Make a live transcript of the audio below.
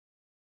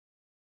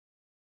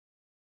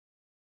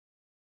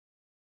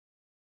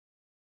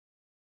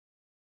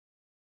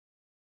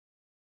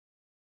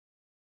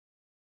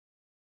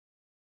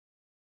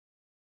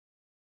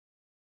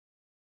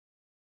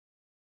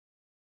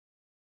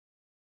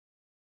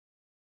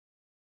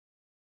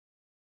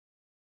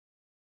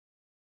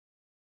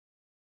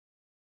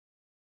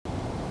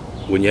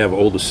when you have an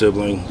older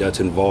sibling that's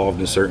involved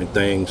in certain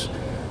things,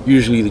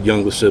 usually the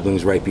younger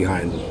siblings right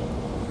behind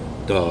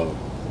them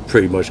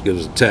pretty much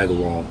gives a tag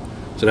along.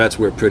 So that's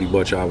where pretty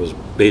much I was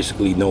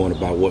basically knowing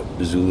about what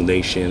the Zulu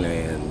Nation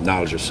and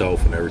knowledge of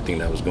self and everything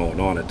that was going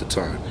on at the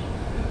time.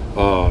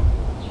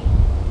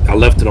 I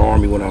left the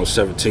Army when I was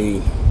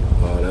 17.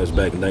 That was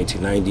back in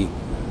 1990.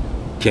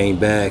 Came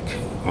back,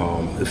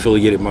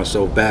 affiliated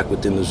myself back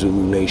within the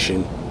Zulu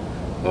Nation,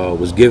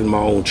 was given my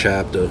own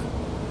chapter,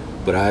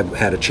 but I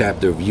had a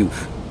chapter of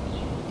youth.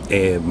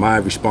 And my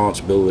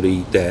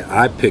responsibility that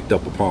I picked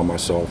up upon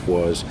myself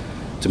was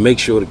to make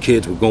sure the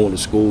kids were going to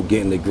school,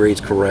 getting their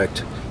grades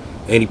correct.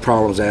 Any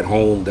problems at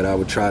home that I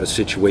would try to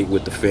situate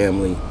with the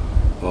family,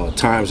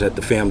 times that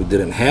the family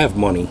didn't have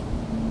money,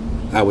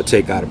 I would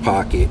take out of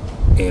pocket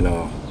and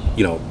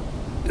you know,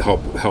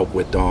 help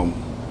with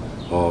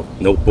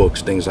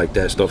notebooks, things like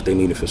that, stuff they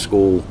needed for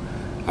school.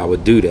 I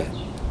would do that.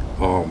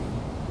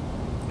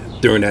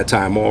 During that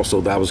time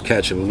also, I was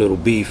catching a little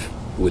beef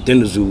within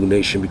the Zulu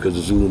Nation because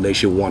the Zulu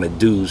Nation wanted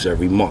dues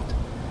every month.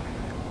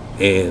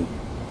 And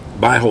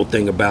my whole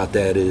thing about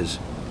that is,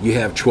 you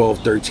have 12,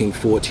 13,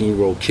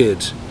 14-year-old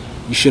kids,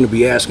 you shouldn't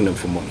be asking them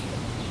for money.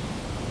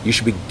 You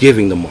should be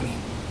giving them money.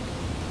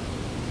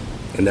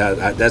 And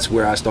that's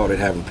where I started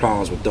having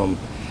problems with them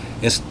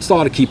and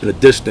started keeping a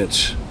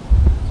distance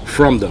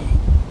from them.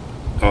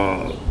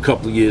 A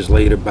couple of years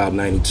later, about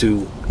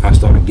 92, I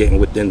started getting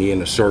within the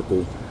inner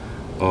circle.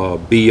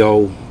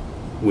 B.O.,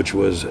 which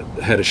was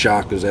head of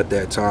Shockers at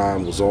that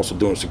time, was also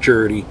doing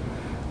security.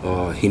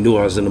 He knew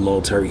I was in the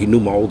military. He knew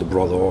my older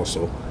brother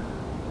also.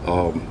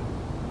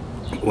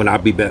 When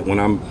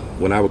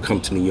I would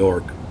come to New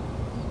York,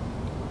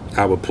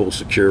 I would pull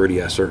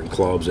security at certain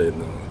clubs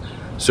and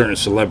certain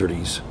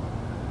celebrities.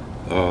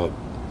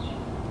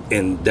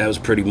 And that was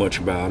pretty much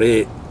about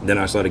it. Then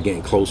I started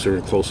getting closer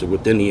and closer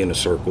within the inner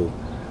circle,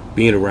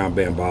 being around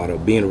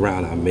Bambaataa, being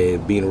around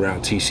Ahmed, being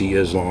around TC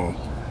Islam.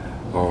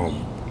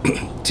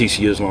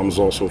 TC Islam was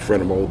also a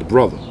friend of my older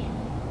brother.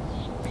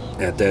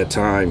 At that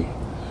time,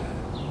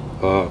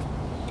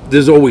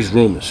 there's always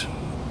rumors.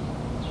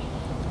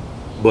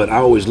 But I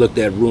always looked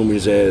at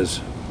rumors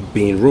as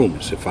being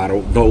rumors. If I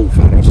don't know, if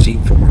I don't see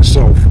it for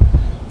myself,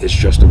 it's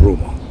just a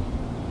rumor.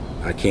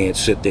 I can't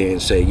sit there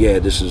and say, yeah,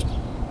 this is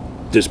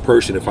this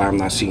person if I'm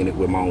not seeing it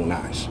with my own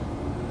eyes.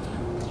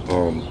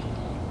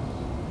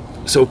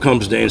 So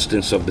comes the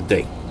instance of the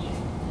day.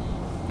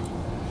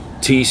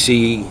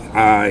 TC,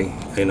 I,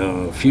 and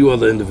a few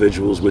other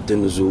individuals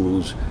within the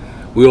Zulus,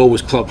 we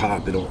always club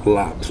hopping a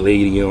lot.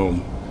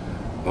 Palladium,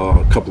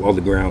 a couple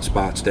other ground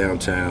spots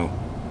downtown.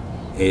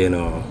 And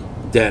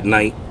that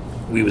night,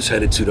 we was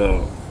supposed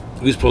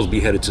to be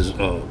headed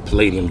to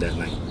Palladium that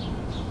night.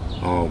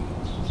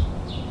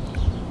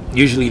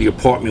 Usually the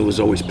apartment was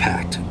always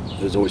packed.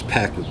 It was always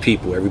packed with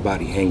people,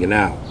 everybody hanging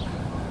out.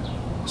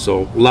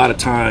 So a lot of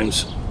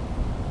times,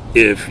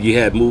 if you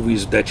had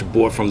movies that you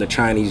bought from the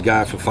Chinese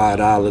guy for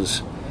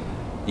 $5,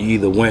 you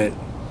either went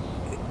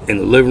in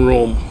the living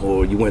room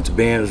or you went to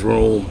Band's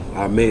room.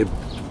 I may have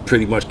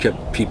pretty much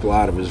kept people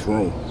out of his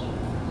room.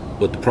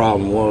 But the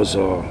problem was,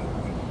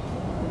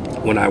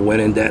 when I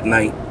went in that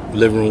night, the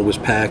living room was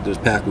packed. It was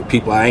packed with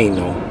people I ain't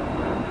know.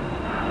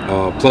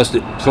 Plus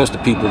the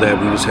people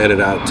that we was headed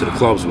out to the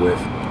clubs with.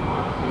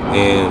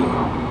 And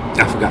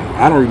I forgot.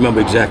 I don't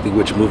remember exactly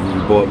which movie we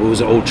bought, but it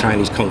was an old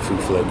Chinese kung fu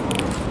flick.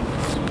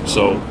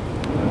 So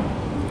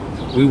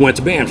we went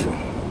to Band's room.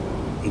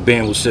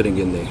 Band was sitting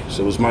in there.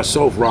 So it was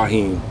myself,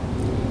 Raheem.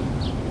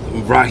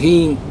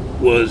 Raheem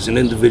was an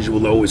individual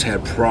that always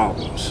had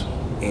problems.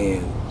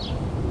 And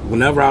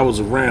whenever I was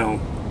around,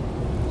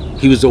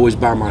 he was always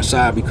by my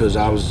side because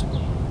I was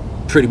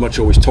pretty much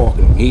always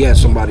talking to him. He had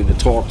somebody to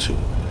talk to.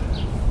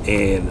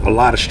 And a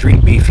lot of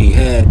street beef he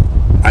had,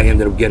 I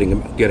ended up getting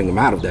him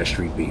out of that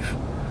street beef.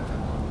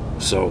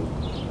 So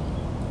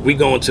we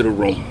go into the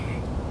room.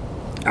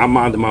 I'm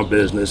minding my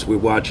business. We're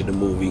watching the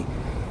movie.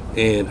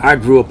 And I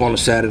grew up on the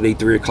Saturday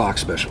 3 o'clock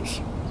specials.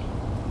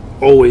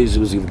 Always, it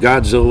was either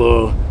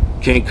Godzilla,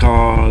 King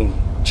Kong,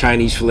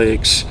 Chinese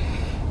flicks.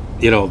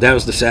 You know, that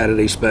was the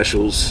Saturday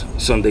specials,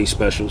 Sunday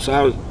specials.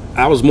 So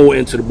I was more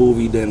into the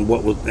movie than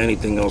what was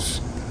anything else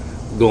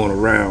going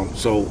around.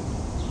 So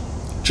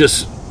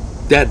just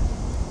that,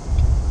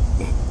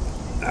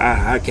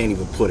 I can't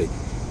even put it.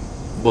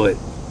 But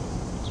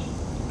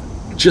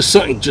just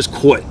something just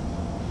caught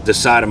the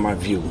side of my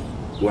view.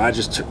 Where I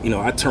just,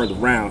 I turned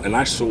around and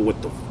I saw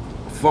what the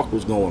fuck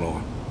was going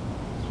on.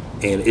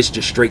 And it's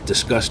just straight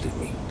disgusted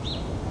me.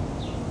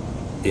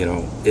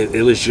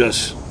 It was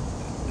just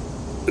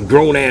a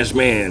grown-ass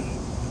man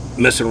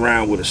messing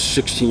around with a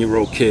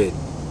 16-year-old kid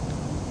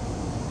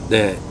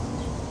that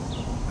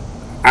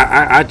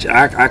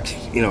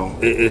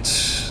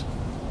it's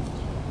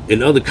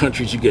in other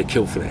countries you get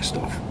killed for that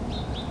stuff.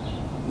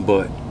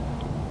 But,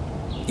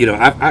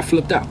 I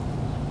flipped out.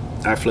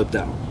 I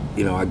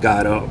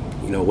got up.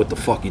 What the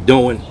fuck you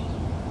doing?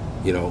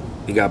 You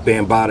got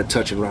Bambaataa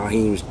touching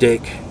Raheem's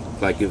dick,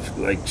 and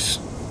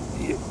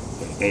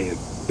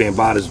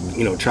Bambaataa's,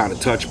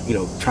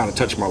 trying to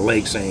touch my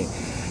leg, saying,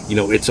 you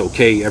know, it's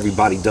okay,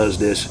 everybody does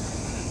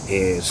this.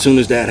 And as soon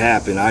as that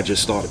happened, I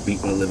just started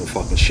beating the living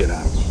fucking shit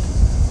out of them.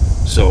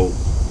 So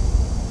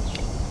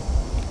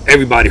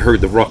everybody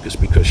heard the ruckus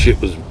because shit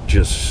was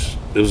just,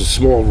 it was a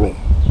small room,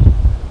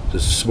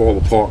 just a small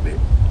apartment.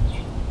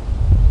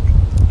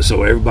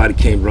 So everybody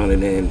came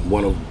running in.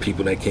 One of the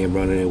people that came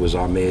running in was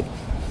Ahmed.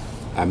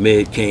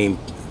 Ahmed came,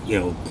 you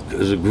know,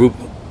 as a group.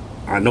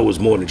 I know it was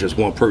more than just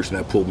one person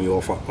that pulled me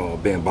off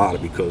Bambaataa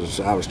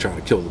because I was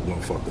trying to kill the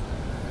motherfucker.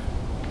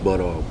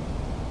 But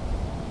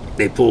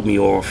they pulled me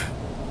off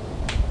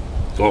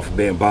of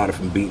Bambaataa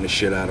from beating the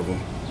shit out of him.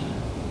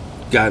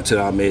 Got into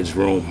Ahmed's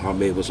room.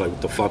 Ahmed was like,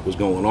 what the fuck was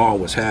going on?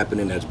 What's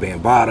happening? That's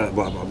Bambaataa,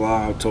 blah, blah,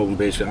 blah. I told him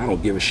basically, I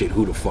don't give a shit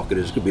who the fuck it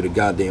is. It could be the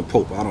goddamn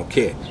Pope. I don't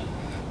care.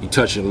 You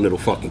touching a little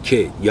fucking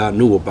kid. Y'all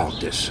knew about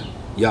this.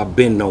 Y'all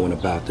been knowing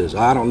about this.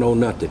 I don't know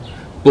nothing.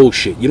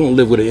 Bullshit. You don't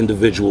live with an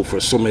individual for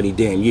so many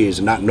damn years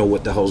and not know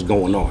what the hell's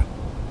going on.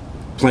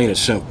 Plain and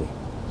simple.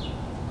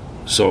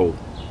 So,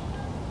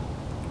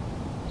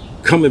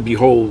 come and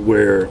behold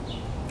where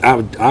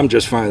I'm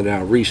just finding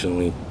out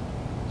recently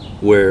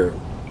where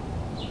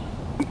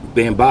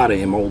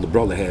Bambaataa and my older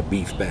brother had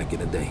beef back in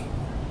the day.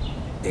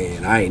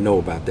 And I ain't know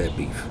about that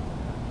beef.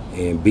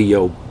 And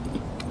B.O.,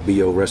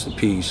 rest in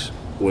peace,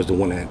 was the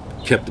one that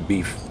kept the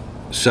beef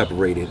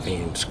separated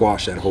and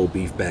squashed that whole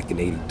beef back in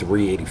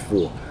 83,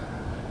 84.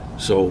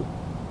 So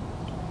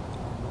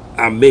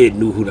Ahmed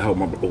knew who the hell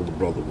my older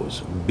brother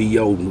was.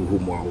 B.O. knew who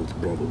my older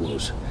brother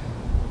was.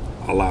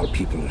 A lot of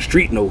people in the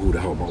street know who the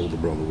hell my older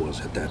brother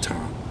was at that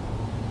time.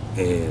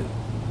 And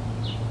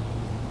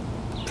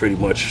pretty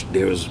much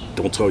there was,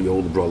 don't tell your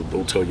older brother,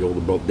 don't tell your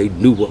older brother. They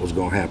knew what was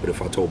going to happen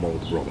if I told my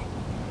older brother.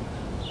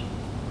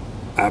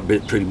 I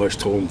pretty much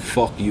told him,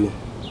 fuck you.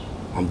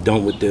 I'm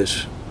done with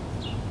this.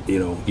 You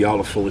know, y'all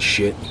are full of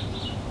shit.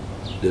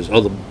 There's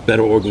other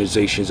better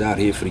organizations out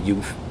here for the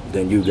youth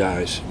than you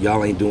guys.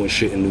 Y'all ain't doing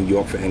shit in New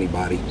York for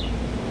anybody.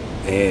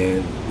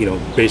 And, you know,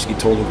 basically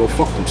told them to go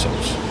fuck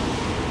themselves.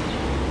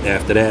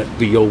 After that,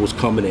 B.O. was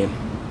coming in.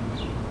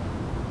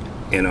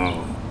 And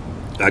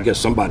I guess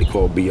somebody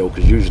called B.O.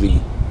 because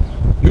usually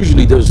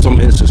there's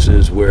some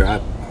instances where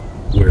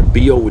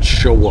B.O. would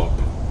show up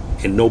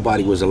and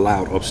nobody was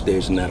allowed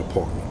upstairs in that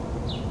apartment.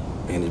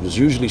 And it was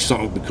usually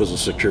something because of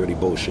security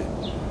bullshit.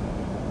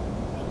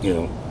 You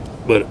know,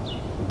 but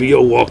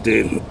B.O. walked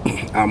in,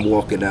 I'm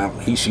walking out,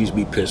 he sees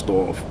me pissed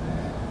off.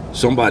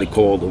 Somebody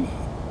called him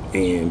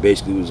and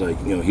basically was like,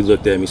 you know, he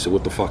looked at me and said,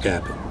 what the fuck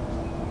happened?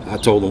 I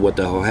told him what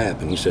the hell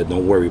happened. He said,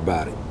 don't worry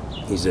about it.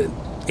 He said,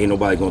 ain't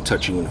nobody gonna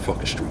touch you in the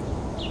fucking street.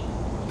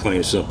 Plain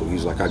and simple.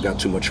 He's like, I got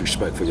too much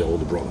respect for your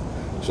older brother.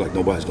 He's like,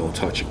 nobody's gonna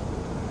touch you.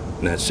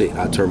 And that's it.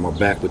 I turned my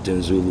back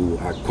within Zulu.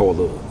 I called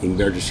an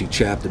emergency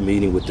chapter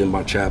meeting within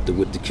my chapter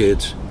with the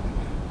kids.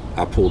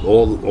 I pulled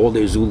all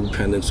their Zulu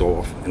pendants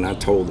off, and I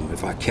told them,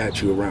 if I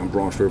catch you around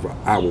Bronx River,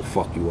 I will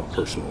fuck you up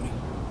personally.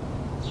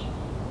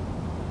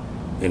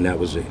 And that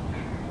was it.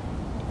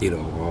 You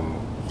know.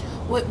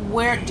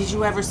 Where did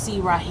you ever see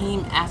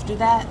Raheem after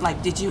that?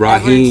 Like, did you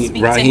ever speak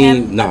to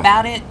him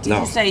about it? Did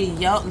you say,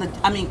 yo?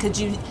 I mean, could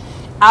you?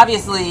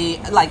 Obviously,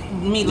 like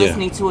me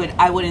listening to it,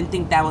 I wouldn't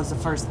think that was the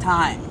first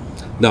time.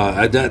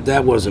 No,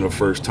 that wasn't the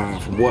first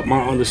time. From what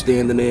my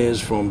understanding is,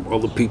 from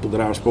other people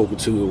that I've spoken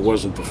to, it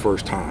wasn't the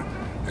first time.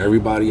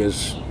 Everybody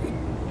is,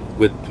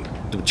 with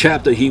the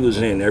chapter he was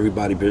in,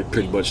 everybody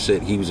pretty much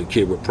said he was a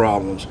kid with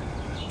problems,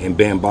 and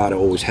Bambaataa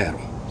always had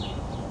him.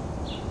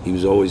 He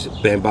was always,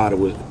 Bambaataa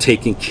was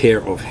taking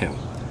care of him,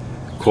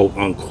 quote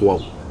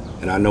unquote.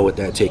 And I know what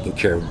that taking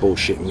care of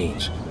bullshit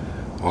means.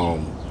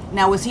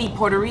 Now, was he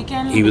Puerto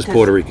Rican? He was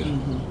Puerto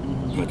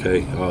Rican.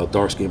 Okay,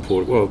 dark-skinned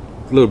Puerto, well,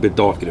 a little bit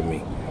darker than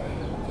me.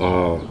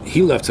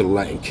 He left to the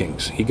Latin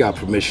Kings. He got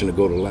permission to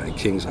go to the Latin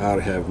Kings. I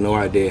have no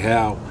idea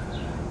how,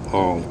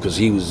 because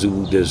he was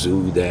Zulu this,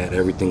 Zulu that.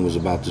 Everything was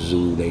about the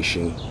Zulu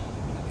Nation,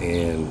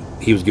 and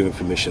he was given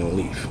permission to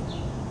leave,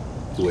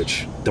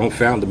 which don't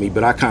found to me.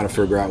 But I kind of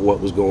figure out what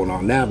was going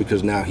on now,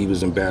 because now he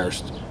was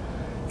embarrassed,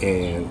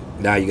 and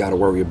now you got to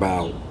worry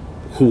about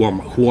who I'm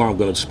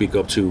going to speak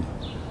up to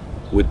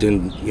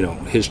within, you know,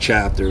 his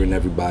chapter and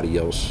everybody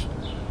else.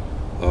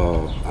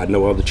 I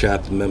know other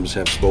chapter members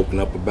have spoken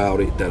up about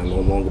it that are no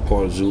longer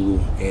part of Zulu,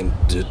 and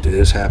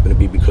this happened to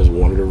be because of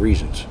one of the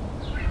reasons.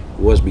 It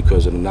was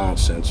because of the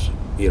nonsense,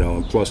 you know,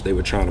 and plus they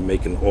were trying to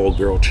make an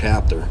all-girl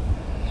chapter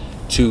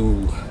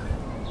to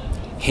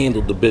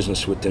handle the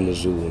business within the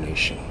Zulu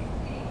Nation.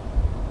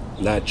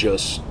 Not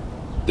just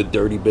the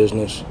dirty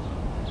business,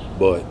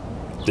 but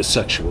the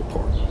sexual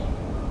part,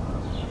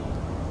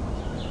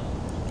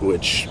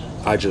 which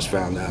I just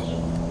found out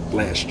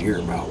last year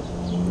about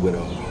with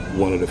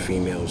one of the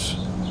females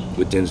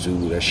within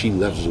Zulu, that she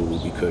left Zulu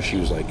because she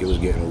was like, it was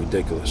getting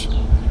ridiculous.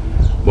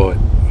 But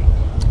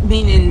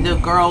meaning the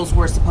girls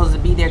were supposed to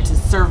be there to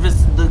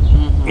service the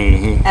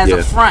as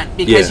a front,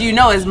 because you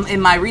know, as in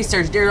my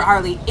research, there are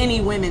hardly any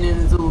women in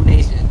the Zulu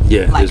Nation.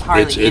 Yeah, like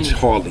it's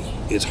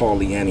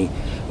hardly any.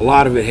 A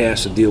lot of it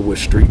has to deal with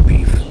street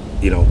beef.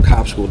 You know,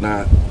 cops will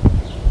not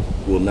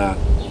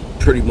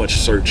pretty much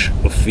search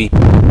a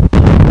female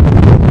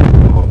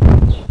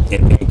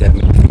and ain't that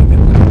many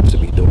female cops to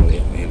be doing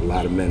it, and a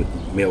lot of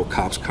male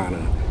cops kind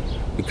of,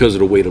 because of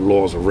the way the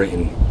laws are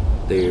written,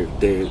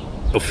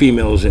 a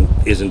female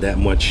isn't that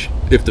much.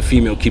 If the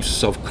female keeps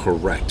herself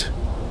correct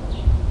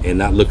and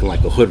not looking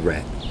like a hood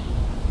rat,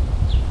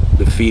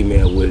 the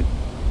female would,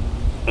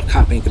 a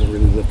cop ain't gonna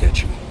really look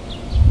at you.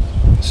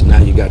 So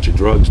now you got your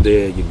drugs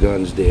there, your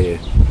guns there,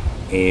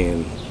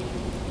 and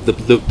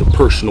the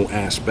personal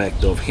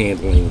aspect of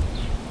handling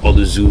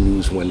other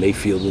Zulus when they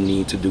feel the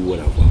need to do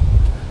whatever.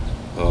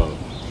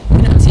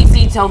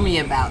 TC told me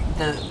about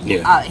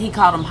he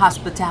called them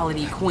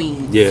hospitality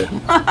queens.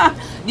 Yeah.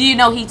 Do you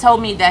know he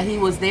told me that he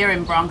was there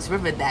in Bronx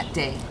River that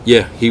day?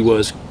 Yeah, he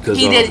was. Cause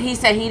he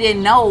said he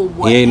didn't know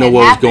what he didn't know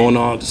what happened. was going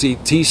on. See,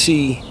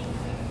 TC,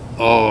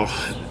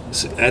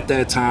 at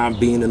that time,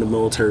 being in the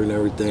military and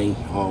everything,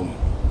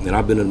 and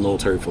I've been in the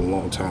military for a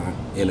long time,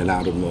 in and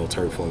out of the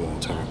military for a long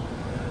time.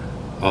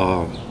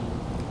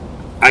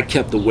 I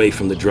kept away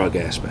from the drug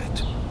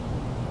aspect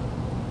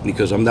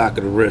because I'm not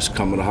going to risk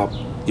coming up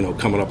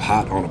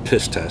hot on a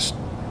piss test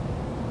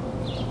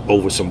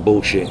over some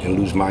bullshit and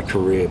lose my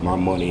career, my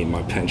money, and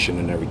my pension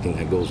and everything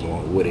that goes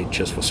along with it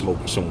just for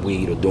smoking some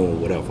weed or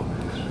doing whatever.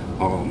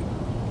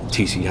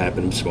 TC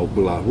happened to smoke a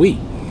lot of weed.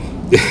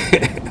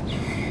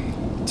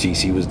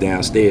 TC was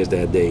downstairs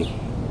that day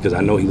because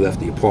I know he left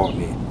the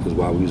apartment because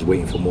while we was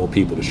waiting for more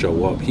people to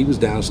show up, he was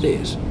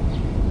downstairs.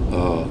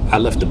 I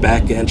left the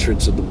back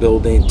entrance of the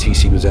building.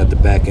 TC was at the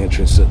back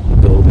entrance of the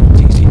building.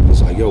 TC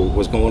was like, yo,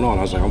 what's going on?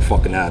 I was like, I'm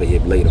fucking out of here,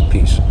 later,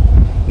 peace.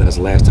 And that's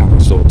the last time I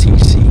saw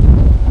TC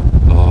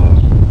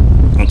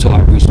until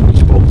I recently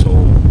spoke to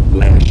him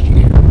last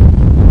year.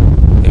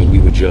 And we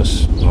were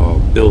just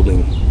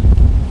building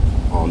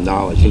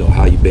knowledge,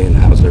 how you been,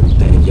 how's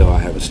everything? Yo, I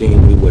haven't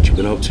seen you, what you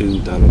been up to,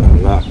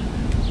 da-da-da-da-da.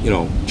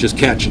 Just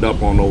catching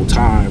up on old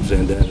times.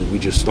 And then we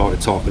just started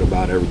talking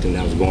about everything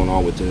that was going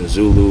on within the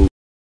Zulu.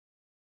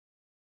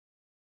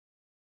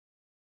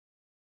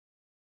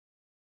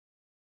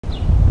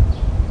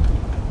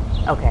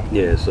 Okay.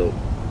 Yeah, so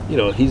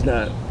he's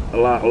not a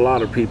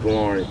lot of people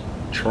aren't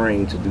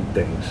trained to do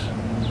things.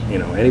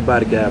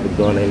 Anybody can have a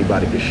gun,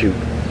 anybody can shoot.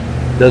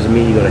 Doesn't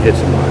mean you're gonna hit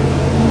somebody.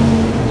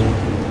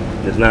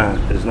 It's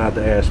not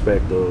the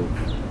aspect of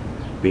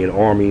being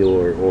Army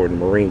or the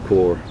Marine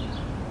Corps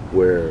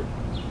where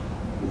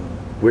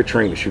we're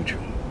trained to shoot you.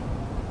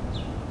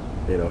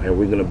 And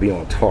we're gonna be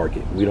on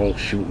target. We don't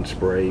shoot and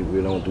spray,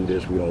 we don't do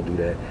this, we don't do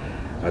that.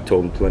 I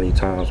told him plenty of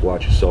times,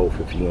 watch yourself.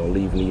 If you're going to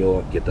leave New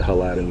York, get the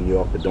hell out of New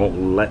York, but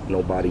don't let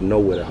nobody know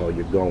where the hell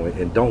you're going.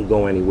 And don't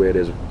go anywhere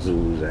there's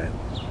Zulus at.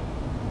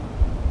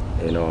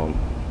 And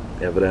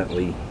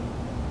evidently,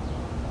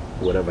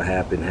 whatever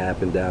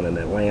happened down in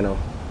Atlanta.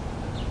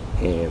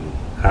 And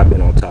I've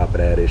been on top of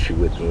that issue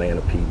with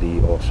Atlanta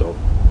PD also,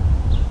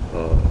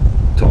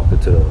 talking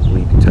to the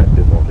lead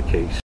detective on the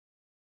case.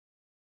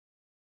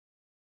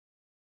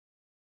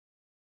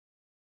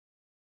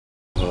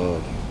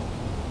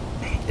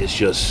 It's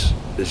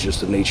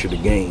just the nature of the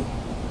game.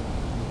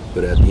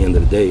 But at the end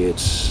of the day,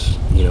 it's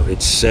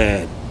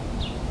sad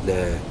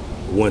that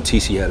one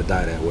TC had to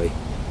die that way.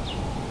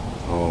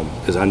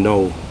 Because I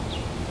know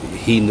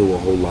he knew a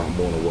whole lot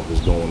more than what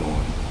was going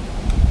on.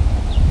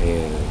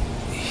 And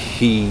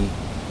he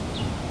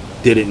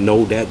didn't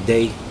know that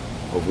day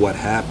of what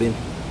happened.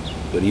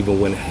 But even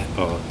when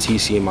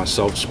TC and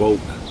myself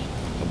spoke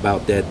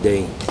about that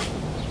day,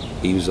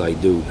 he was like,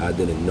 dude, I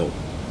didn't know.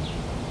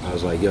 I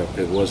was like, yo,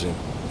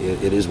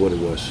 it is what it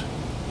was.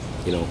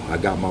 I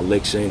got my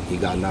licks in. He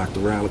got knocked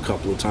around a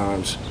couple of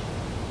times.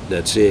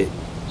 That's it.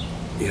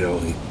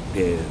 And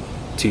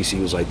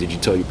TC was like, did you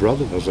tell your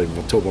brother? I was like,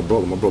 I told my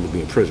brother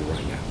be in prison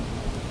right now.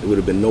 There would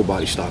have been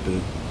nobody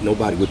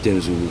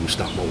within Zulu who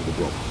stopped my older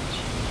brother.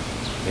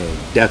 And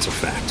that's a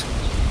fact.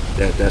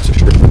 That's a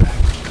strict fact.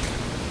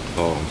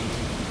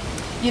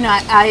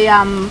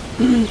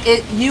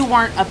 You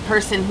weren't a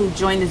person who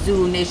joined the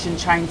Zulu Nation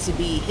trying to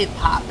be hip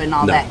hop and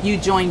all that. You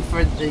joined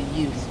for the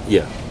youth.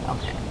 Yeah.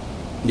 Okay.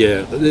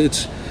 Yeah,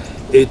 it's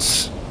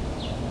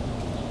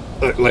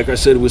like I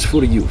said, it was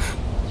for the youth.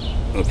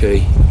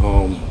 Okay.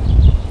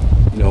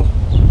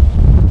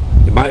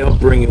 My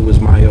upbringing was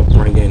my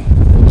upbringing.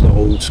 It was the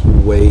old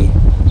school way.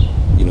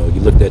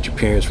 You looked at your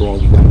parents wrong,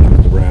 you got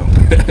knocked around.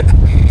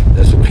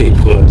 That's the way it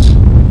was.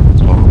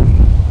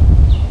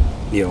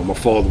 My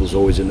father was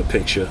always in the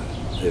picture.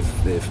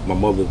 If my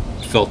mother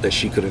felt that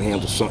she couldn't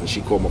handle something,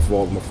 she called my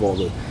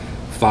father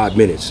 5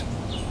 minutes.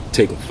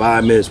 Taking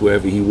 5 minutes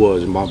wherever he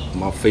was, and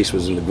my face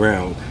was in the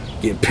ground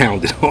getting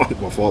pounded on.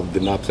 My father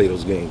did not play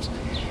those games.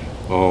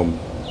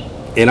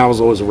 And I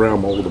was always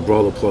around my older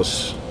brother,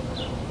 plus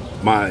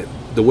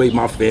the way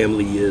my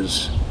family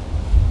is,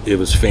 it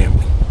was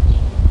family.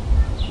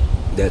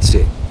 That's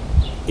it.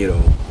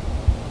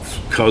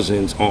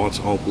 Cousins, aunts,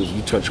 uncles,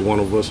 you touch one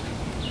of us,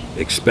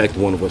 expect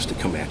one of us to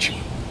come at you.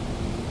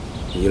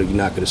 You're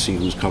not going to see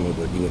who's coming,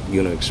 but you're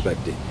going to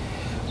expect it.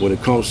 When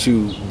it comes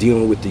to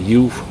dealing with the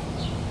youth,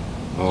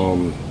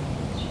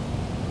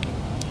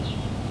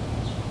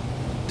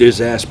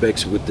 there's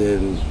aspects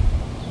within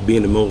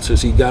being in the military.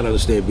 So you got to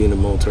understand, being in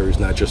the military is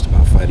not just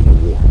about fighting a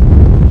war.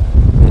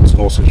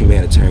 also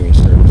humanitarian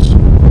service,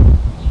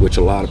 which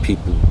a lot of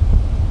people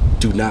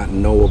do not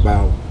know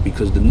about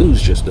because the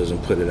news just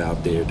doesn't put it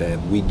out there,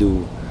 that we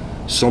do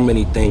so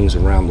many things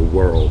around the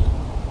world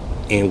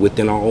and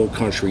within our own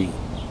country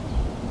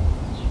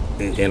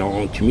and our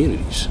own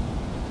communities.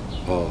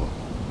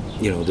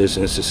 There's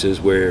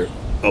instances where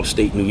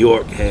upstate New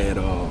York had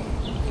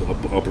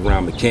up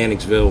around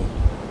Mechanicsville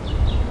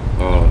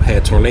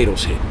had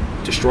tornadoes hit,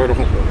 destroyed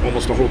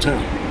almost the whole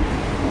town.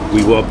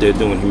 We were up there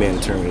doing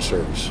humanitarian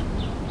service.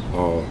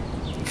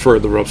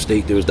 Further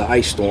upstate, there was the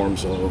ice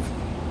storms of,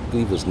 I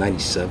believe it was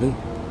 97.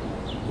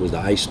 It was the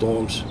ice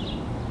storms.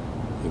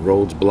 The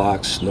roads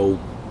blocked, snow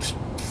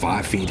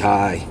 5 feet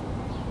high.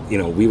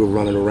 We were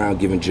running around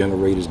giving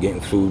generators,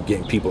 getting food,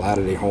 getting people out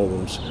of their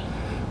homes.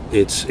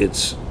 It's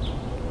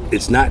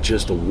not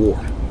just a war.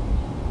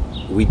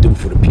 We do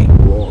for the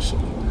people also.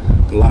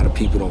 A lot of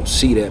people don't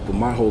see that, but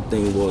my whole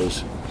thing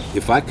was,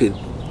 if I could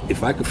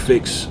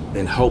fix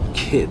and help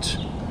kids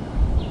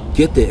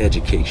get their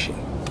education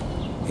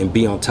and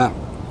be on top.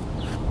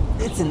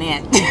 It's an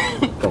ant.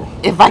 Oh.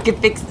 If I could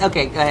fix,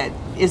 okay, go ahead.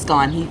 It's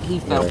gone. He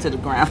fell to the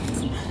ground.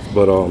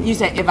 But you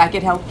said if I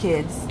could help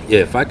kids. Yeah,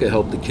 if I could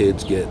help the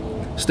kids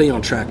stay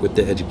on track with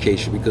their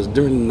education, because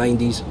during the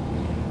 90s,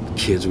 the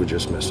kids were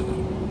just messing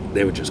up.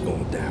 They were just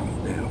going down.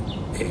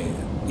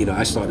 And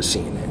I started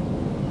seeing that.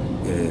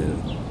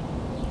 And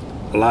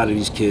a lot of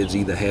these kids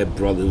either had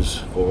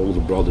brothers or older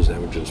brothers that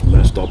were just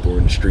messed up or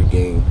in the street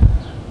game,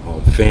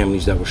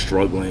 families that were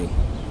struggling,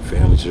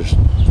 families just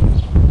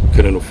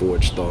couldn't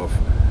afford stuff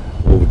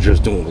or were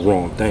just doing the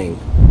wrong thing.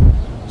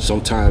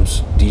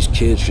 Sometimes these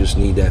kids just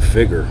need that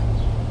figure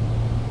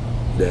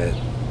that,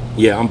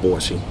 yeah, I'm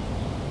bossy.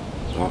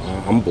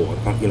 I'm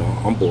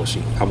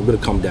bossy. I'm going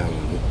to come down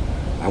on you.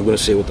 I'm going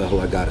to say what the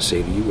hell I got to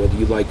say to you, whether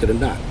you like it or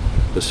not.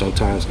 But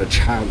sometimes a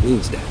child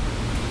needs that.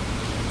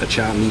 A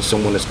child needs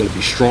someone that's going to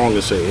be strong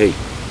and say, hey,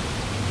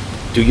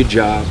 do your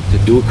job, to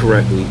do it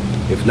correctly.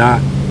 If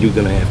not, you're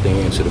going to have to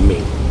answer to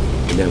me.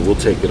 And then we'll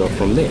take it up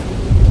from there.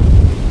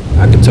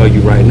 I can tell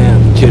you right now,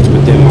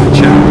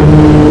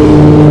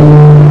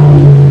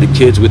 the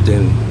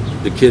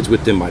kids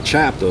within my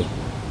chapter,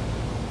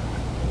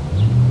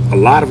 a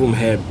lot of them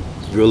had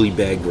really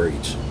bad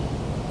grades,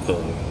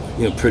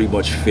 pretty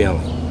much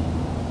failing.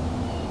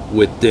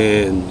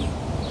 Within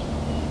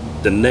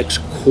the next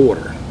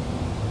quarter,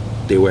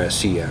 they were at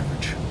C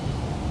average.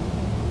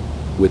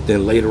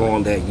 Within later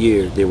on that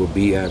year, they were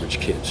B average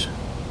kids.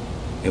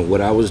 And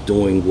what I was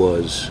doing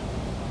was,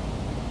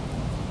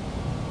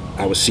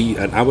 I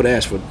would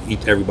ask for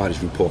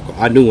everybody's report card.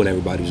 I knew when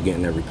everybody was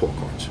getting their report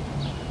cards.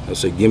 I'd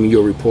say, give me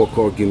your report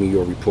card, give me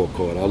your report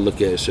card. I'll look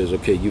at it, it says,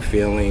 okay, you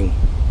failing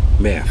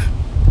math.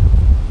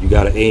 You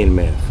got an A in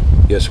math.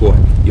 Guess what?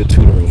 You're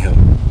tutoring him.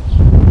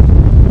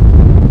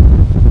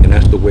 And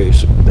that's the way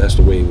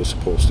it was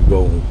supposed to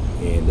go.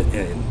 And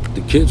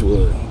the kids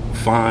were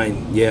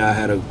fine. Yeah, I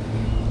had to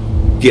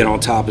get on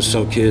top of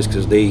some kids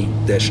because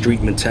that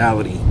street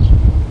mentality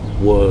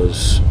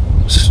was,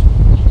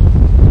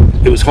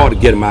 it was hard to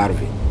get them out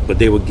of it, but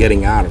they were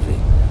getting out of it.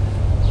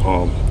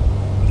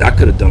 I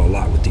could have done a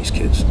lot with these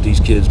kids. These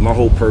kids, my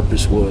whole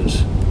purpose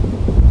was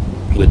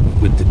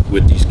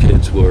with these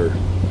kids were,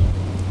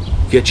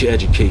 get your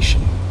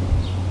education,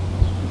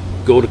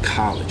 go to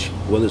college,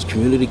 whether it's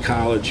community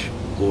college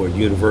or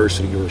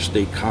university or a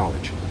state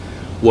college.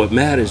 What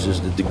matters is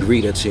the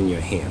degree that's in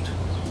your hand,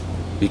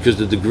 because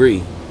the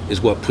degree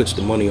is what puts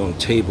the money on the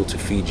table to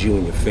feed you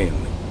and your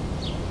family.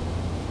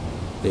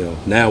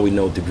 Now we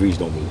know degrees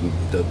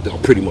they're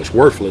pretty much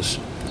worthless,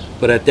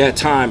 but at that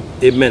time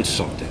it meant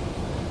something.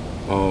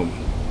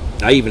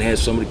 I even had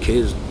some of the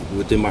kids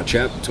within my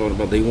chapter talking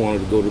about they wanted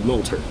to go to the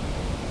military.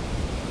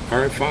 All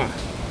right, fine.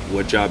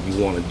 What job you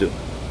want to do?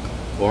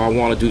 Or I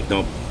want to do,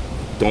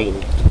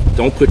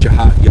 don't put your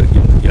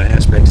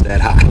aspects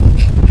that high.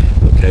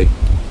 Okay.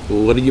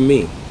 Well, what do you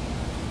mean?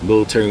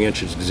 Military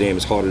entrance exam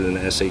is harder than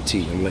the SAT.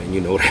 I'm letting you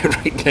know that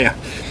right now.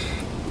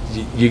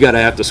 You got to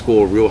have to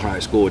score a real high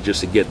score just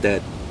to get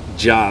that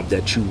job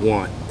that you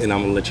want. And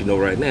I'm going to let you know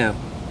right now,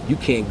 you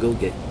can't go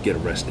get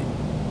arrested.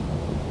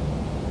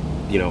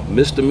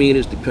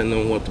 Misdemeanors, depending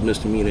on what the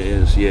misdemeanor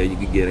is, yeah, you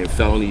could get in.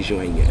 Felonies,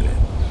 you ain't getting it.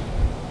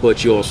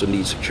 But you also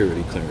need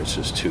security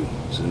clearances too.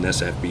 And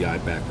that's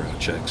FBI background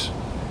checks.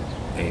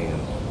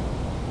 And,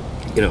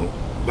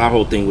 my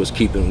whole thing was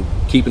keeping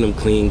them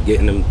clean,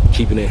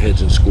 keeping their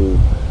heads in school,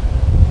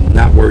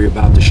 not worry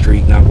about the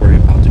street, not worry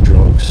about the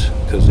drugs,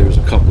 because there was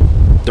a couple of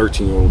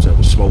 13-year-olds that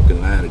were smoking,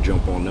 and I had to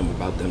jump on them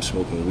about them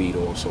smoking weed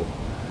also.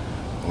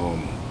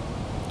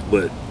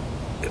 But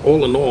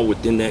all in all,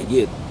 within that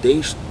year,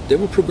 they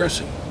were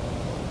progressing,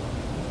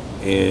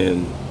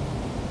 and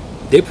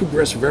they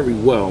progressed very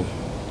well.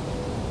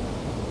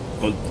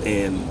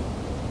 And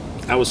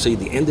I would say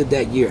the end of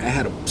that year, I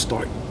had to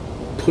start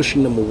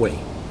pushing them away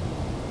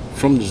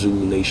from the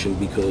Zulu Nation,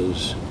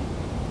 because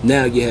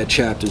now you had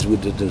chapters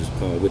within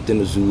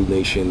the Zulu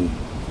Nation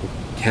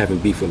having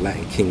beef with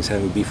Latin Kings,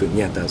 having beef with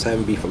Nyatas,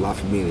 having beef with La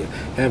Familia,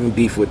 having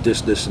beef with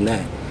this, and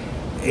that.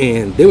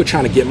 And they were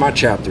trying to get my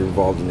chapter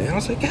involved in that. I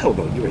was like, hell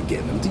no, you ain't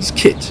getting them. These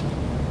kids.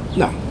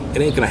 No,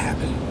 it ain't gonna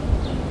happen.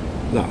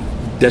 No,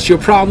 that's your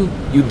problem.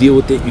 You deal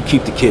with it. You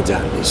keep the kids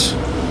out of this.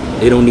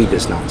 They don't need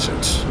this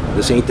nonsense.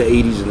 This ain't the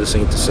 80s and this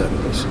ain't the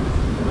 70s.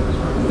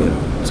 You know,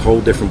 it's a whole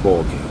different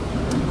ball game.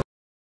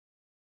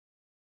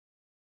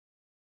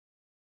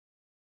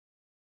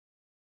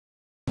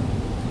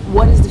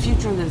 What is the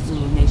future of the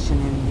Zulu Nation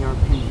in your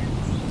opinion?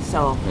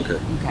 So, okay.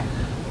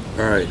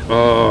 All right.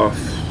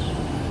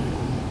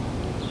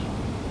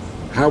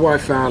 How I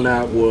found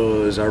out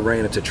was I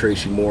ran into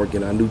Tracy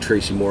Morgan. I knew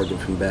Tracy Morgan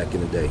from back in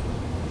the day.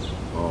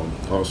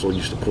 I also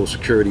used to pull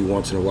security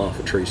once in a while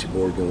for Tracy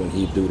Morgan when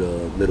he'd do the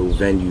little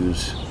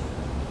venues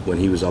when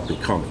he was up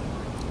and coming.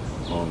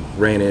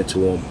 Ran into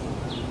him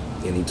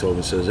and he told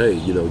me, says, hey,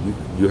 you know,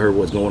 you heard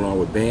what's going on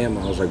with Bam?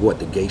 I was like, what,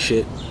 the gay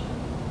shit?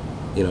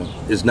 You know,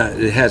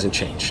 it hasn't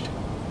changed.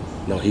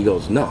 No, he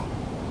goes, no,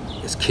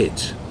 it's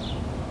kids.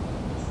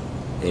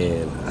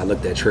 And I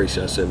looked at Tracy,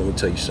 I said, let me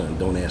tell you something,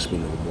 don't ask me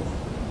no more.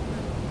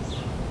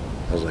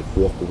 I was like,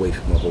 walk away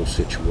from the whole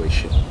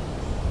situation.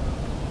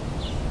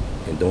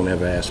 And don't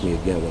ever ask me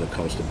again when it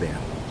comes to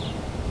Bam.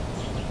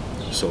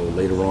 So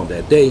later on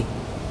that day,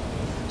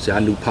 see, I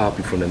knew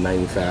Poppy from the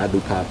 95. I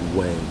knew Poppy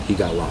when he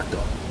got locked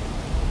up.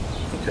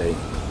 Okay.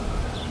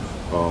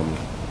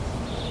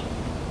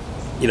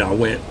 You know, I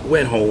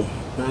went home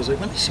and I was like,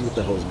 let me see what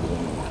the hell's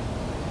going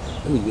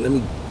on. Let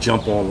me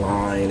jump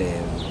online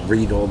and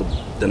read all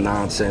the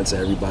nonsense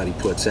that everybody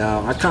puts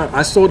out.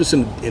 I saw this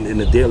in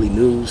the daily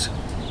news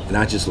and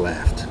I just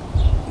laughed.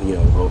 You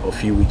know, a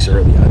few weeks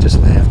earlier, I just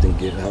laughed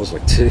and I was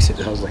like,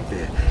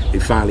 yeah, they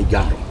finally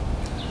got him.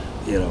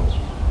 You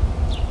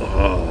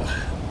know,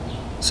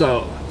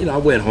 so you know, I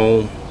went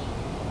home.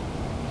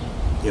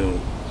 You know,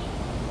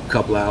 a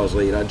couple hours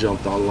later, I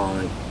jumped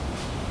online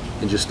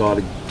and just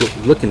started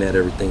looking at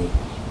everything.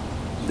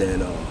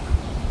 Then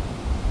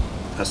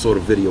I saw the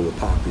video with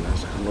Poppy, and I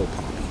was like, I know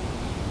Poppy.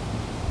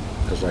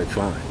 I was like,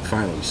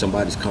 finally,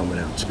 somebody's coming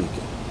out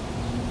speaking.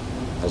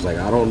 I was like,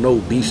 I don't know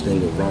Bee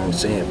Sting or Ron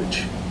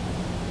Savage.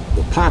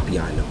 But Poppy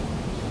I know.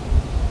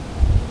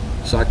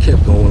 So I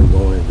kept going,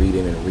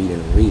 reading.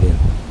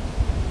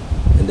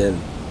 And then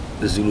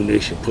the Zulu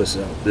Nation puts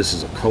out, this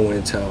is a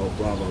co-intel,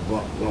 blah, blah,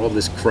 blah, all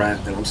this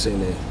crap. And I'm saying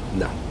that,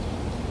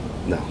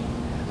 no.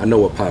 I know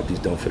what Poppy's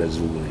done for the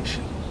Zulu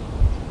Nation.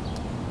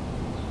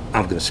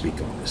 I'm going to speak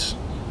on this.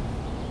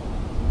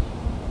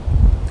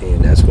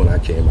 And that's when I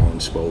came out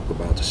and spoke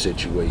about the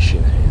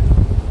situation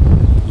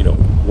and, you know,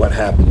 what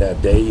happened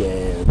that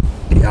day and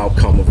the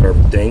outcome of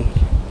everything.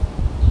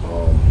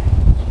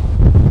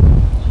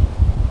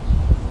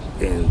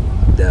 And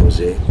that was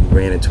it. We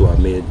ran into our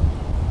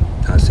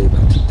I'd say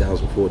about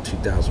 2004,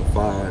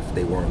 2005.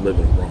 They weren't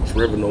living in Bronx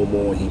River no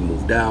more. He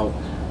moved out.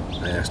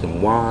 I asked him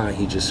why.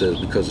 He just says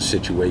because of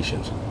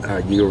situations.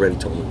 You already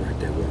told me right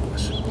there what it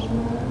was.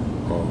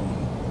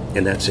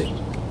 And that's it.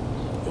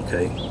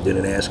 Okay?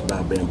 Didn't ask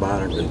about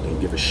Bambaataa. Really didn't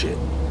give a shit.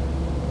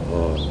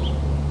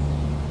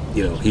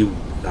 You know,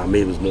 I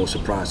maybe was more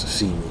surprised to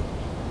see me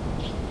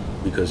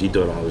because he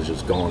thought I was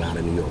just gone out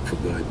of New York for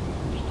good.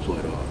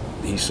 But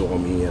he saw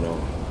me and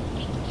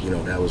you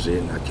know, that was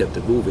it, and I kept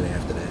it moving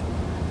after that.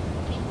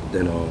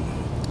 Then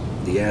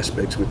the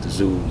aspects with the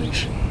Zulu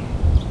Nation.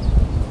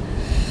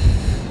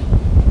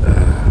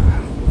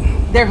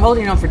 They're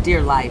holding on for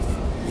dear life.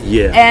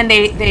 Yeah. And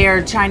they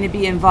are trying to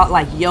be involved,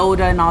 like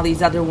Yoda and all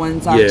these other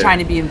ones are trying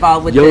to be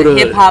involved with the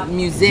hip-hop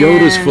museum.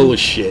 Yoda's full of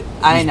shit.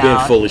 I know. He's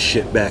been full of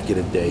shit back in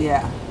the day.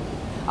 Yeah.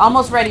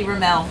 Almost ready,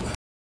 Ramel.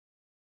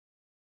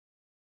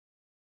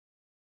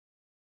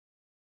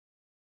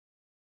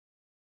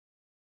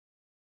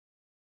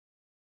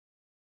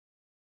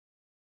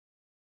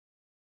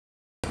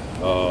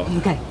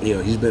 Okay. You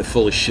know, he's been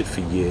full of shit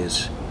for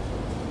years.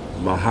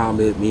 Me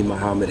and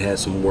Muhammad had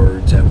some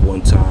words at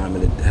one time,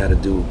 and it had to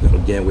do,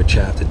 again, with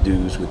chapter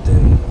dues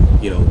within,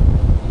 you know,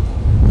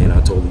 and I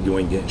told him, you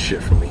ain't getting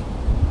shit from me.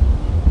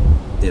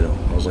 You know,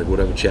 I was like,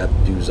 whatever chapter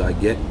dues I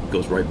get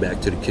goes right back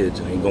to the kids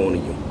and ain't going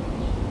to you.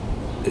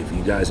 If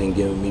you guys ain't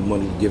giving me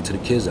money to give to the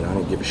kids, then I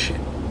don't give a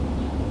shit.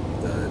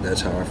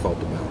 That's how I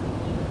felt about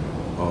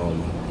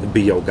it.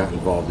 B.O. got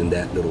involved in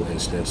that little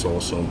instance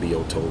also, and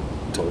B.O.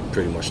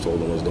 pretty much told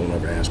him, don't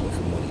ever ask him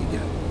for money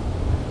again.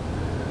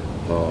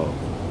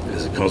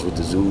 As it comes with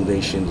the Zulu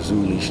Nation, the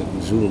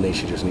Zulu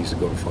Nation just needs to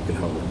go to fucking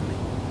hell.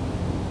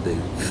 They're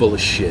full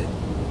of shit.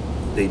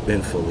 They've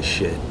been full of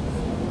shit.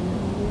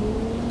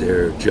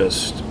 They're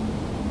just,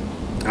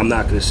 I'm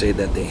not going to say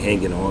that they're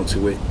hanging on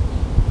to it.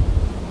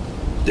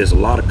 There's a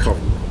lot of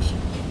cover-ups.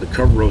 The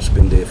cover-up's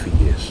been there for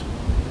years.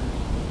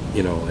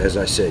 You know, as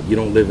I said, you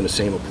don't live in the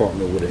same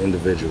apartment with an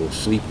individual,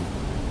 sleep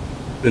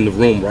in the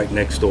room right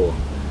next door,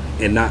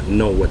 and not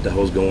know what the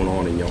hell's going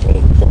on in your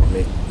own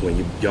apartment when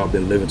y'all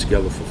been living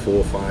together for 4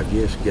 or 5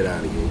 years. Get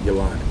out of here. You're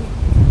lying.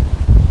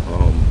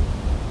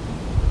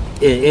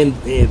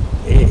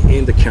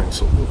 And the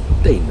council knew.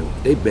 They knew.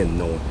 They've been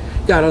knowing.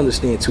 You gotta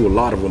understand too, a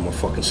lot of them are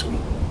fucking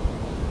sweet.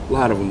 A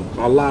lot of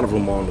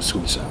them are on the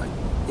sweet side.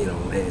 You know,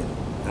 and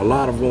a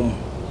lot of them,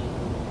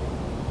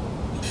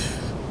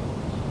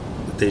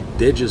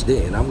 they're just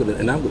there. And I'm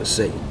gonna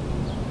say,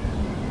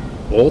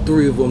 All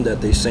three of them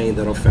that they saying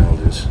that are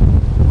founders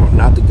are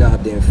not the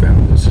goddamn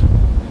founders.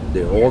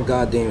 They're all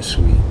goddamn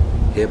sweet.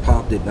 Hip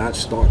hop did not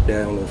start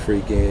down in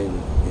freaking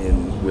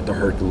with the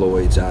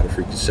Herculoids out of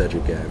freaking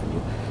Cedric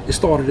Avenue. It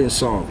started in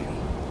Songview.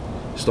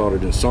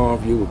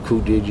 With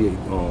Cool DJ,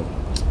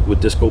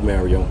 with Disco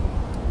Mario,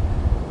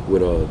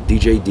 with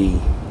DJ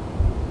D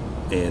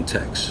and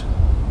Tex.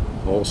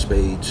 All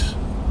spades,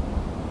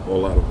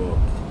 all out of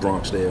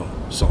Bronxdale,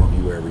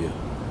 Songview area.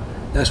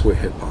 That's where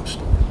hip hop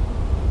started.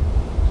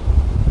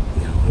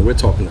 You know, and we're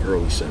talking the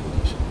early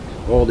 70s.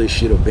 All this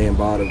shit of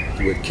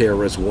Bambaataa with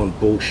KRS-One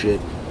bullshit,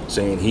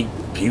 saying he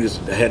was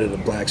the head of the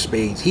Black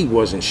Spades. He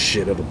wasn't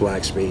shit of the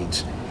Black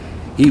Spades.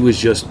 He was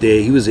just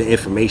there. He was an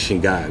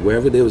information guy.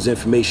 Wherever there was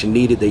information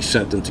needed, they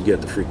sent him to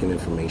get the freaking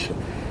information.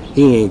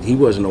 He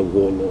wasn't a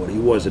warlord. He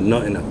wasn't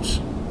nothing else.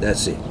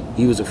 That's it.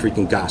 He was a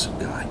freaking gossip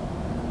guy.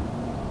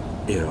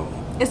 You know.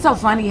 It's so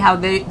funny how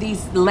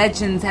these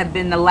legends have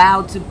been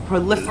allowed to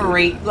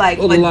proliferate like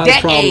well, for a lot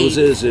decades. of problems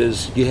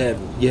is you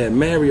had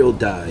Mario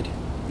died.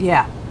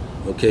 Yeah.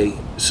 Okay,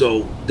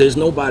 so there's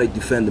nobody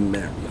defending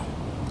Mario,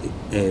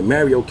 and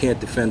Mario can't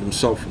defend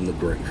himself from the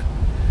grave.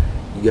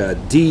 You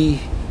got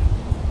D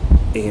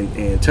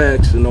and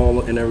Tex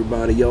and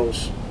everybody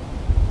else.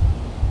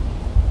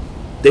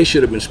 They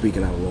should have been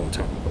speaking out a long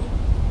time ago.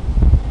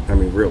 I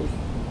mean, really,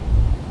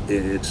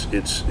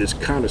 it's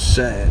kind of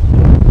sad.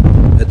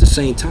 At the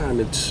same time,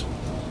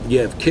 you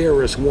have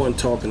KRS-One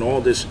talking all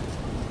this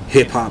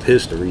hip hop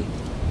history,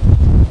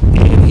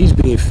 and he's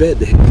being fed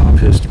the hip hop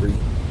history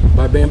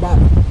by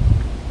Bambaataa,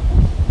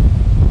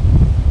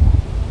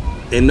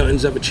 and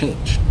nothing's ever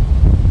changed.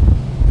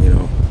 You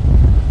know,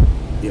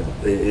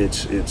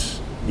 it's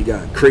you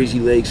got Crazy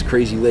Legs.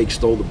 Crazy Legs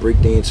stole the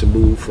breakdancing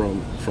move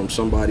from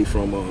somebody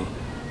from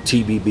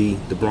TBB,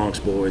 the Bronx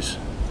Boys,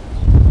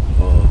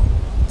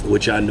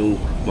 which I knew.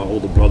 My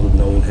older brother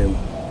known him.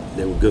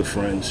 They were good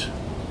friends.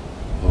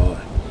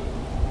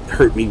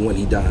 Hurt me when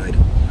he died.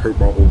 Hurt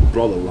my older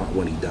brother a lot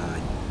when he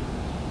died.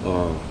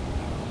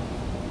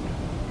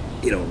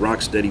 You know,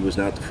 Rocksteady was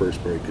not the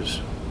first breakers.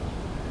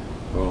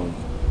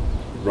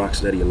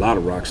 Rocksteady, a lot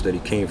of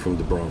Rocksteady came from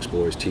the Bronx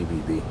Boys,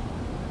 TBB.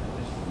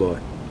 But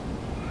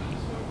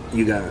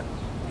you got,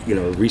 you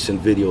know, a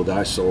recent video that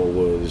I saw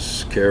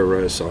was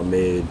KRS,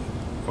 Ahmed,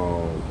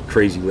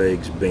 Crazy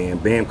Legs, Bam.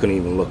 Bam couldn't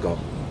even look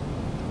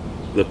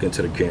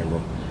into the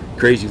camera.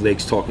 Crazy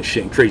Legs talking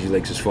shit, and Crazy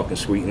Legs is fucking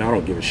sweet, and I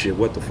don't give a shit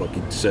what the fuck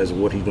he says or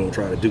what he's gonna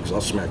try to do, because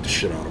I'll smack the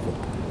shit out of him.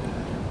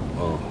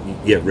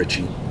 Yeah,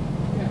 Richie.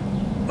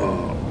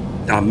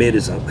 Ahmed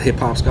is a hip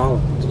hop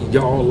scholar.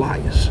 Y'all all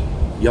liars.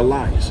 You're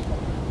liars,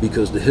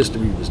 because the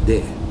history was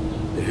there.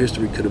 The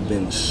history could have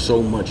been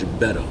so much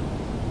better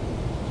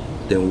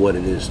than what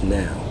it is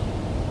now.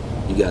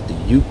 You got the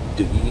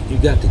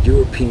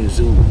European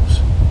Zulus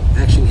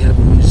actually have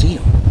a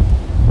museum.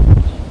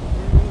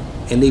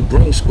 And they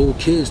bring school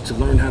kids to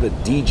learn how to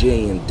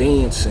DJ and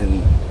dance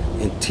and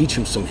teach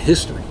them some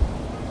history.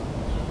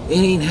 It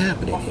ain't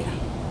happening here.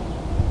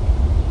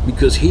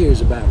 Because here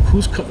is about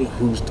who's cutting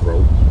whose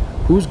throat,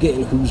 who's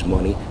getting whose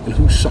money, and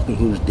who's sucking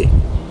whose dick.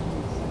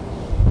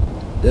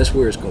 That's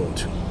where it's going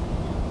to.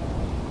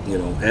 You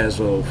know, as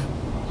of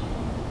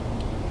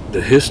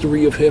the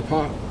history of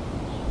hip-hop,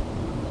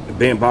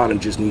 Bambaataa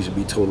just needs to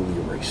be totally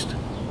erased.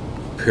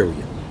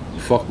 Period.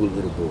 Fuck with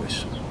little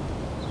boys.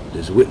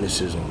 There's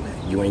witnesses on that.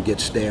 You ain't get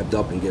stabbed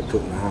up and get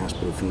put in the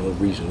hospital for no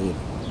reason either.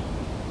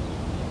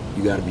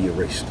 You gotta be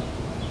erased.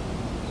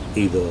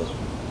 Either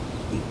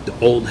the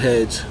old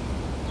heads,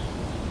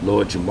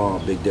 Lord Jamal,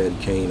 Big Daddy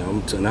Kane,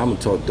 I'm gonna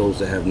talk those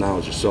that have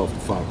knowledge of self, the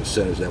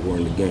 5%ers that were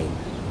in the game,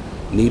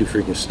 need to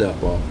freaking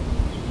step up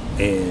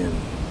and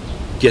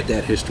get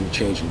that history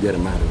changed and get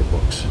them out of the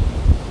books.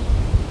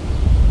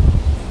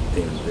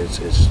 And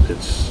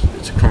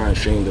it's a crying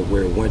shame that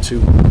where it went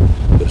to,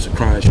 but it's a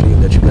crying shame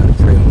that you gotta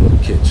prey on little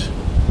kids.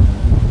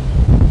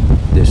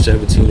 They're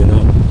 17 and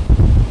up,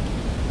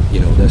 you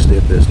know, that's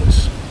their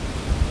business.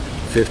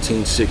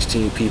 15,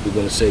 16 people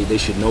gonna say they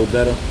should know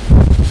better.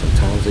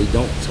 Sometimes they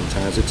don't.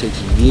 Sometimes it takes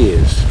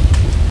years.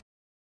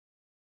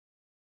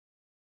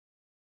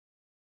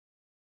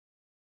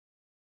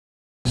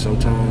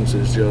 Sometimes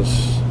it's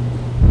just,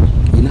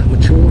 you're not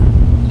mature,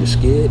 you're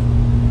scared,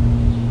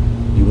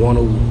 you want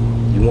to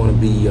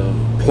be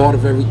part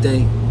of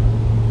everything,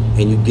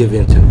 and you give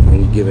into it,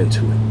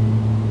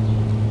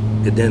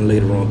 and then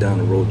later on down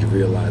the road you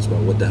realize,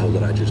 well, what the hell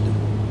did I just do?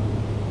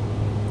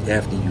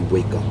 After you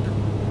wake up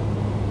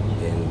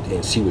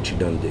and see what you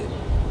done did.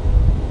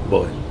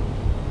 But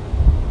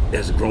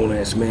as a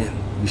grown-ass man,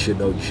 you should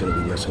know you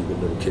shouldn't be messing with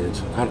little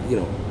kids. You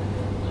know,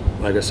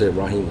 like I said,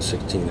 Raheem was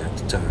 16 at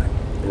the time.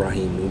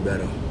 Raheem knew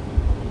better,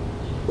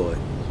 but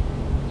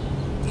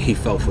he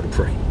fell for the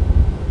prey.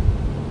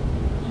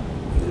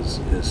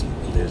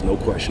 There's no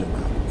question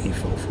about it. He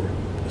fell for it.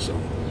 So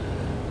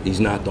he's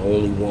not the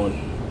only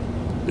one.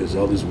 There's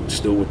others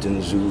still within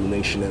the Zulu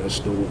Nation that are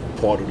still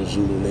part of the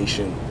Zulu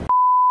Nation,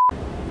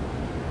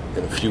 and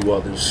a few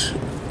others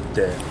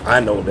that I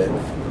know that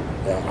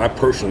I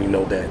personally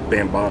know that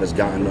Bambaataa's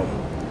gotten them,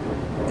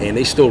 and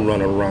they still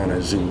run around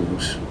as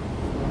Zulus.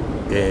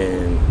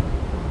 And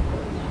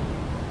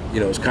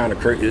it's kind of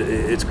crazy.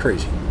 It's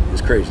crazy.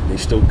 It's crazy. They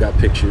still got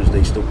pictures.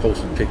 They still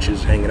posting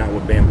pictures, hanging out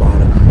with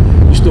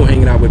Bambaataa. You still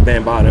hanging out with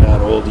Bambaataa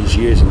out all these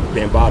years, and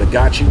Bambaataa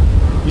got you.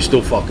 You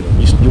still fucking him.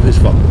 You his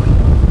fuckboy.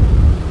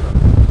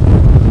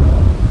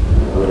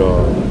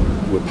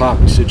 With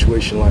Poppy's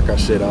situation, like I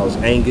said, I was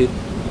angered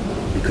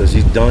because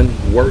he's done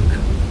work,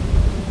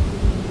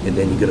 and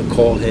then you're gonna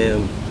call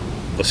him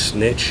a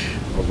snitch,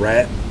 a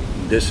rat,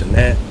 this and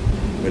that.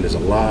 When there's a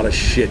lot of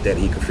shit that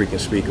he could freaking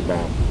speak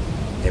about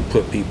and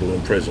put people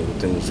in prison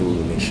within the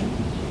Zulu Nation.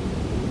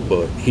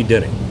 But he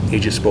didn't. He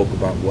just spoke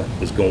about what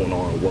was going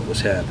on, what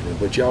was happening.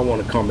 But y'all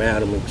want to come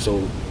at him,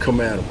 so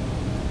come at him.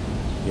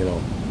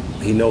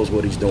 He knows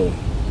what he's doing.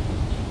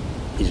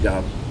 He's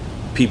got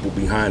people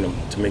behind him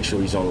to make sure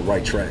he's on the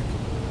right track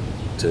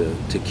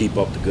to keep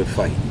up the good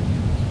fight.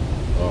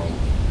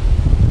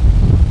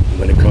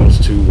 When it comes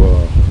to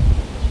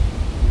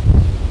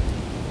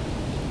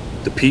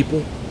the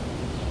people,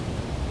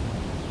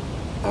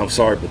 I'm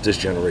sorry, but this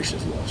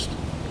generation's lost.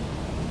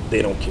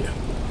 They don't care.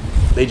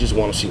 They just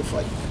want to see a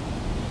fight.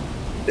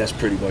 That's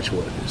pretty much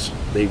what it is.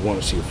 They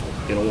want to see a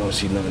fight. They don't want to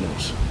see nothing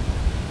else.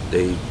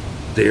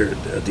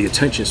 The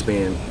attention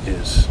span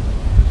is,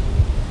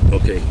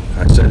 okay,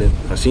 I said it,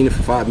 I seen it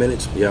for 5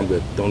 minutes, yeah, I'm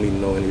good. Don't need to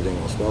know anything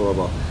else, blah, blah,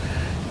 blah.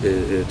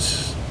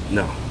 It's,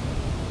 no.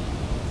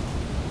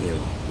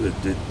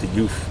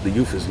 The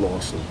youth is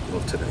lost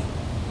of today.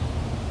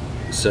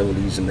 The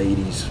 70s and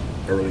 80s,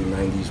 early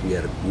 90s,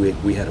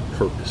 we had a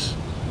purpose.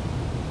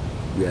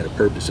 We had a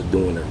purpose of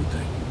doing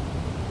everything.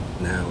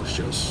 Now it's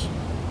just,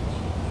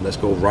 let's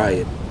go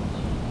riot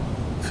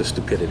for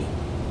stupidity.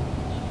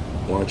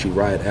 Why don't you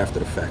riot after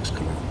the facts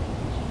come out?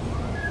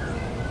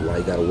 Why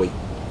you gotta wait?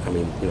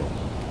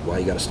 Why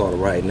you gotta start a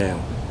riot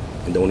now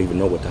and don't even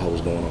know what the hell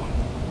is going on?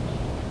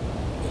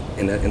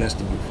 And that's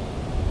the youth.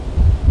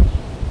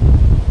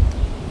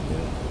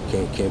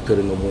 Can't put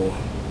it no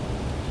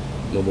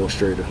more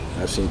straighter.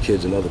 I've seen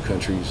kids in other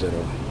countries that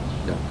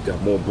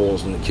got more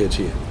balls than the kids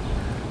here.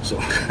 So,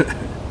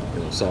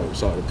 sorry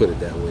to put it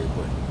that way,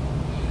 but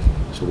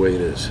it's the way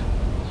it is.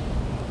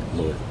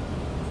 But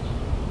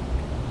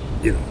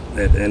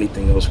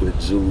anything else with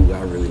Zulu,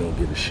 I really don't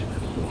give a shit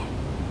anymore.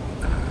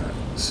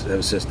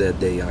 Ever since that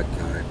day, I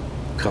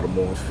cut them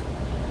off.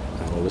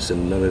 I don't listen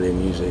to none of their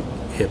music.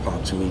 Hip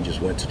hop to me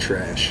just went to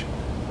trash.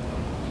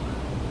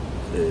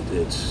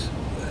 It's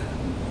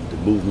the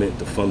movement,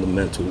 the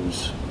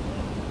fundamentals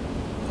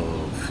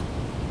of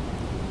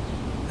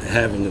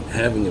having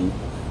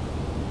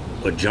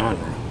a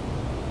genre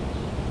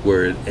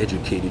where it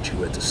educated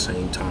you at the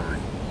same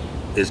time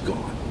is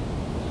gone.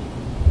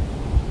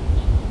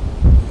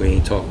 We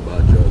ain't talk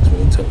about drugs. We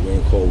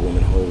ain't call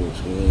women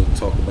hoes. We ain't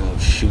talk about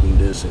shooting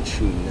this and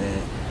shooting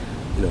that.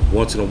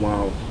 Once in a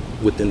while,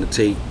 within the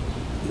tape,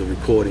 the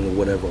recording or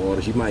whatever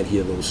artist, you might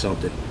hear a little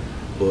something,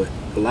 but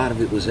a lot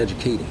of it was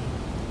educating.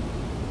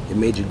 It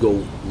made you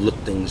go look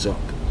things up.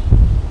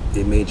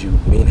 It made you,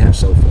 we didn't have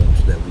cell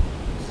phones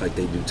like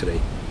they do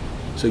today.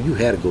 So you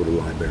had to go to the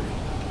library.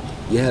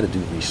 You had to do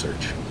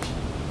research.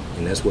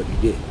 And that's what you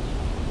did.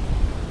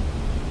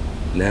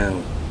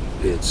 Now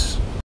it's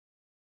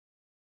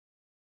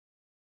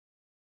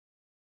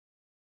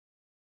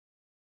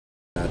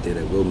out there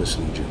that will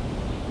mislead you.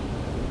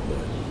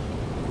 But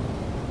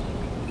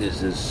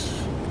this is,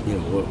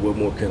 what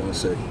more can I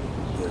say?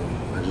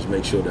 I just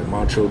make sure that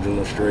my children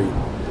are straight.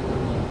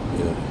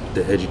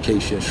 The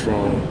education is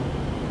strong,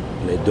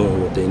 and they're doing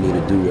what they need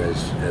to do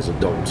as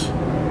adults.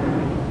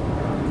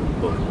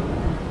 But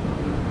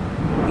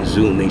the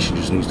Zulu Nation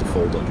just needs to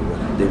fold up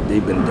already.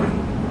 They've been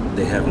done.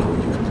 They have no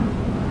youth.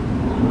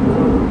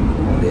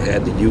 They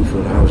had the youth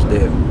when I was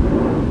there,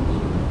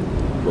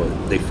 but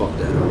they fucked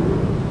that up.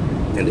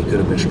 And they could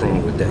have been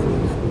strong with that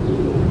youth.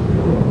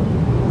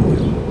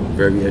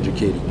 Very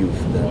educated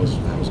youth that I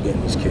was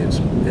getting these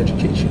kids.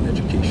 Education.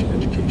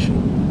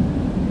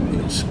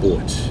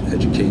 Sports,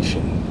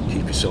 education.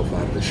 Keep yourself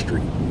out of the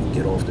street.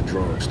 Get off the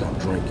drugs. Stop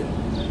drinking.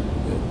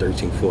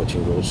 13,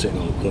 14-year-olds sitting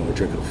on the corner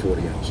drinking a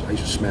 40 ounce. I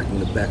used to smack them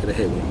in the back of the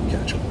head when I would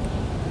catch them.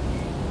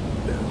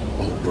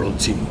 Oh, brother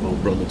T. Oh,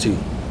 brother T.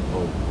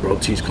 Oh, brother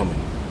T's coming.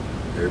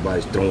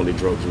 Everybody's throwing their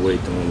drugs away,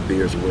 throwing the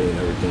beers away and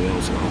everything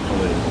else, and I'm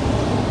coming in.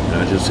 And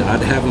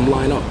I'd have them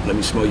line up. Let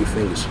me smell your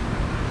fingers.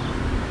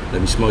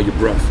 Let me smell your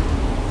breath.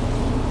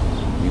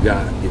 If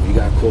you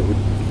got caught with,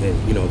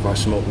 if I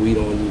smoke weed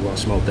on you, or I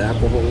smell the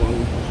alcohol on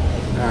you,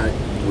 all right,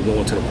 we're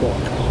going to the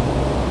park.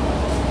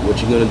 What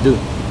you gonna do?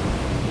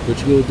 What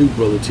you gonna do,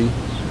 brother T?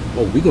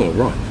 Oh, we gonna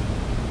run.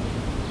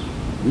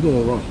 We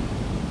gonna run.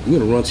 You're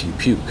gonna run till you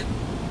puke.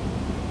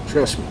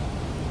 Trust me.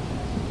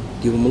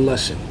 Give them a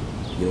lesson.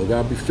 You don't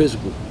gotta be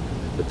physical,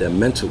 but that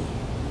mental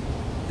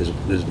is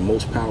the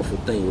most powerful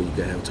thing where you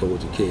can have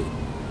towards a kid.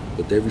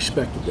 But they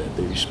respected that.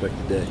 They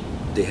respected that.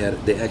 They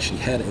actually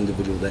had an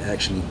individual that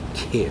actually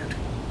cared,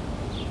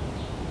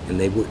 and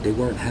they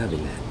weren't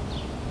having that.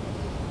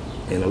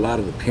 And a lot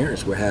of the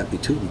parents were happy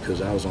too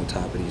because I was on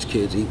top of these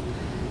kids.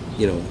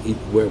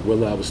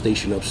 Whether I was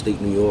stationed upstate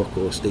New York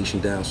or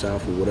stationed down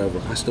south or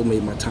whatever, I still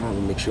made my time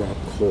to make sure I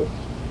called.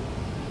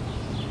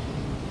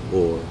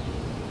 Or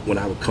when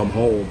I would come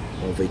home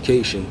on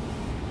vacation,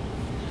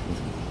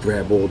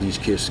 grab all these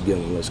kids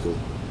together and let's go.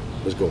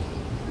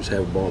 Just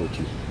have a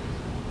barbecue.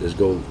 Let's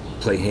go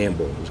play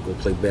handball. Let's go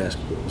play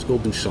basketball. Let's go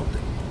do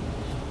something.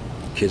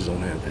 Kids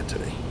don't have that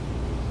today.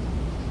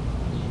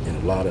 And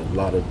a lot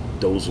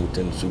of those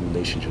within the Zulu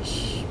Nation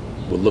just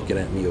were looking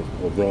at me a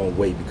wrong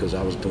way because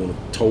I was doing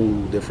a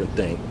total different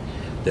thing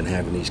than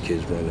having these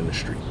kids running the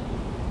street.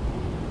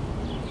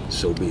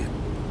 So be it.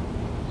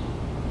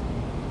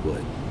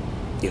 But,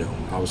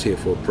 I was here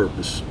for a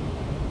purpose.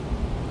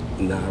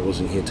 And I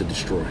wasn't here to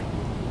destroy.